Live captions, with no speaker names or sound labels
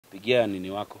Pigia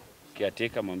nini wako.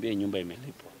 Caretaker mwambie nyumba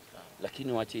imelipwa.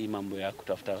 Lakini wache hii mambo ya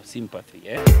kutafuta sympathy,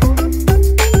 eh?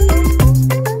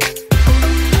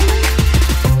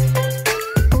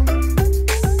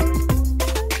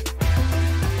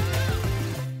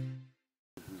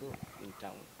 In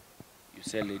town. You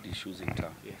sell lady shoes in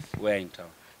town? Yes. Where in town?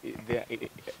 They are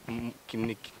in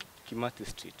Kimathi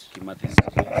Street. Kimathi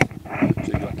Street. Yes.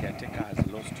 So your caretaker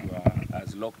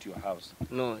has locked your house?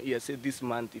 No, he has said this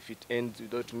month if it ends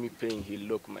without me paying,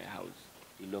 he'll lock my house.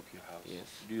 He'll lock your house? Yes.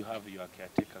 Do you have your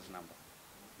caretaker's number?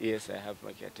 Yes, I have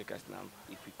my caretaker's number.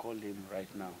 If we call him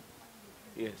right now,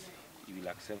 yes, he will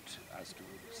accept us to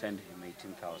send him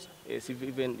 18,000. Yes, if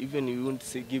even you won't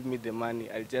say give me the money,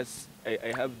 I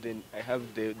have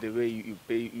the way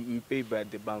you pay by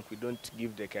the bank. We don't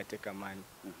give the caretaker money.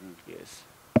 Yes.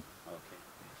 Okay.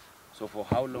 So for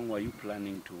how long were you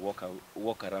planning to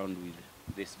walk around with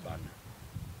this banner?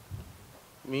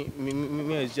 Me,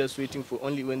 I was just waiting for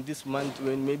only when this month,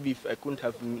 when maybe if I couldn't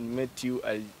have met you,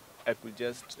 I could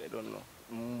just, I don't know,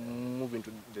 move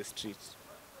into the streets.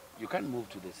 You can't move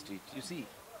to the street. You see,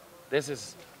 this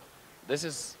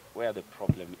is where the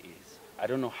problem is. I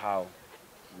don't know how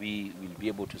we will be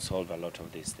able to solve a lot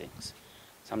of these things.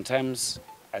 Sometimes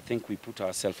I think we put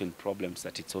ourselves in problems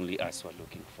that it's only us who are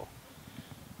looking for.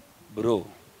 Bro,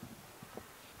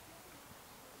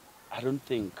 I don't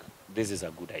think this is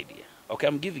a good idea. Okay,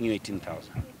 I'm giving you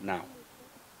 18,000 now.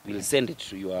 We'll send it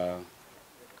to your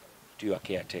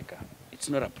caretaker. It's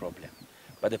not a problem.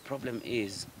 But the problem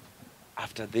is,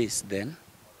 after this then,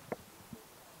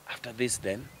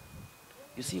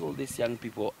 you see all these young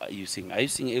people are you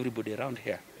seeing everybody around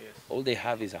here? Yes. All they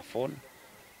have is a phone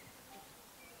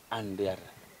and they are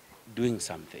doing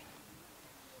something.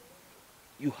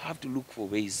 You have to look for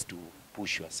ways to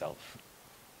push yourself.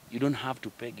 You don't have to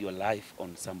peg your life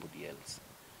on somebody else.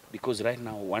 Because right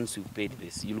now, once you've paid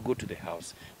this, you'll go to the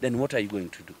house. Then what are you going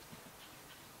to do?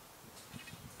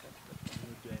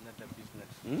 Maybe another business.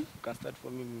 Hmm? Can start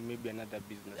for me maybe another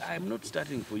business. I'm not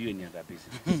starting for you any other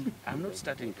business. I'm not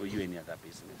starting for you any other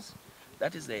business.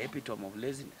 That is the epitome of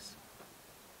laziness.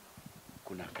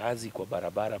 Kuna kazi kwa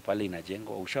barabara pale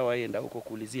inajengwa. Ushawahi enda huko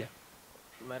kuulizia?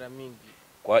 Mara mingi.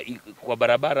 Kwa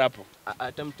barabara hapo?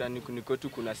 Hata mtaani kunikotu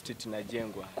kuna street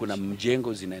inajengwa. Kuna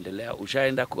mjengo zinaendelea.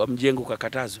 Ushaenda kwa mjengo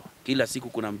kakatazwa? Kila siku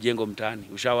kuna mjengo mtaani.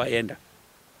 Ushawahi enda?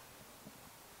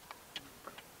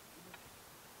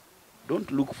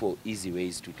 Don't look for easy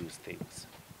ways to do things.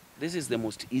 This is the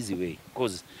most easy way.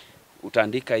 Because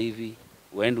utaandika hivi,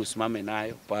 uende usimame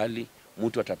nayo pali,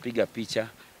 mtu atapiga picha,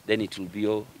 then it will be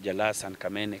all Jalas and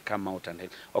Kamene come out and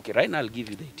help. Okay, right now I'll give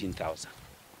you the 18,000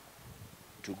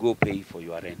 to go pay for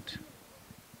your rent.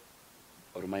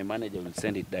 Or my manager will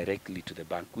send it directly to the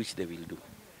bank, which they will do.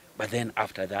 But then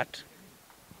after that,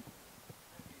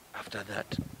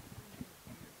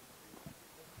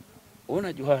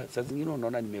 unajua saa zingine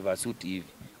unaona nimevaa suti hivi.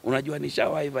 Unajua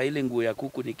nishawahi vaa ile nguo ya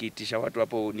kuku nikiitisha watu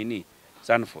hapo nini?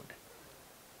 Sanford.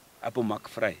 Hapo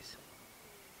McFries.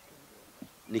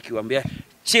 Nikiwaambia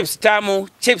chips tamu,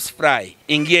 chips fry,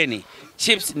 ingieni.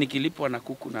 Chips nikilipwa na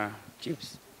kuku na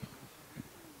chips.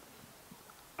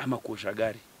 Ama kuosha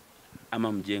gari,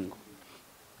 ama mjengo.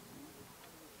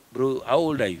 Bro, how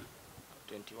old are you?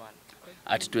 21.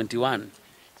 At 21,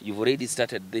 you've already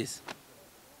started this.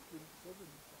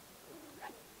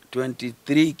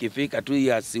 23 kifika 2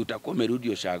 years utakuwa umerudi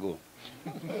Oshago.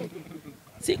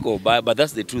 Siko but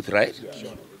that's the truth, right?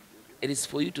 Sure. It is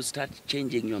for you to start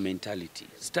changing your mentality.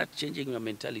 Start changing your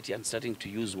mentality and starting to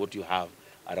use what you have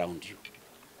around you.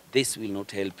 This will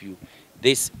not help you.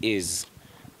 This is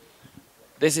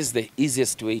the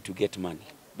easiest way to get money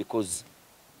because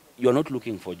you're not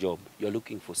looking for a job, you're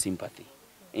looking for sympathy.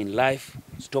 In life,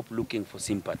 stop looking for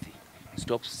sympathy.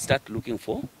 Start looking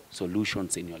for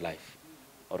solutions in your life.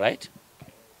 All right?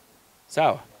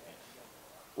 Sawa?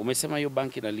 Umesema hiyo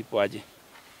banki inalipo aje?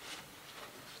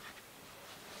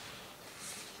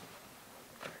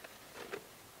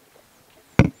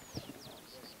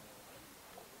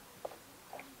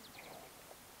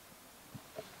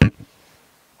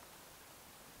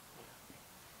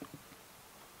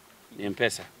 Ni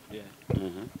M-Pesa? Yeah.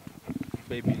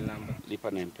 Pay bill number.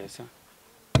 Lipa na M-Pesa.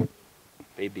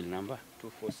 Pay bill number.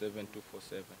 247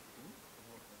 247.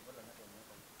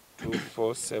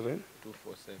 247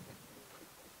 247.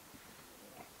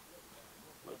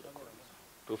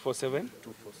 247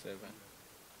 247.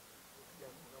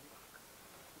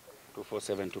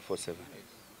 247 247.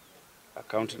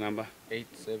 Account number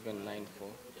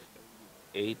 8794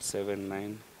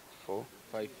 8794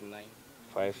 59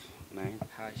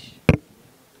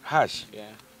 hash.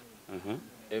 Yeah.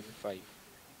 F5.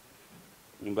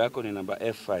 Nyumba yako ni namba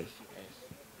F5. Yes.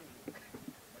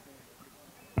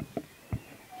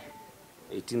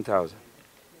 18,000.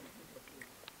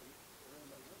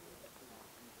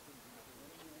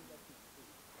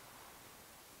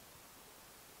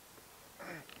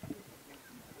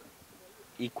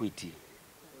 Equity.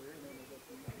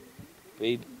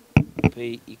 Pay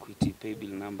equity, pay bill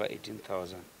number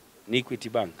 18,000. Equity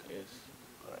Bank. Yes.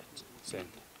 All right. Send.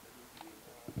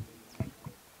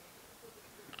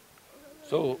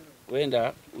 So,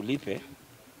 wenda ulipe. I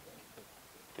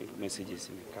think messages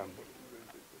imekama.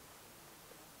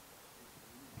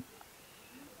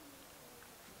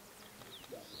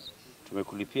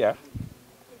 Tumekulipia.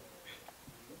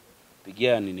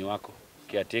 Pigia nini wako.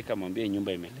 Kiateka mwambie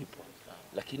nyumba imelipwa.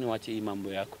 Lakini wache hii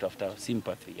mambo ya kutafuta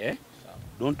sympathy, eh?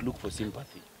 Don't look for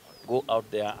sympathy. Go out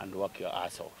there and work your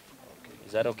ass off. Okay.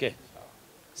 Is that okay?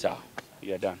 So,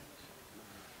 you are done.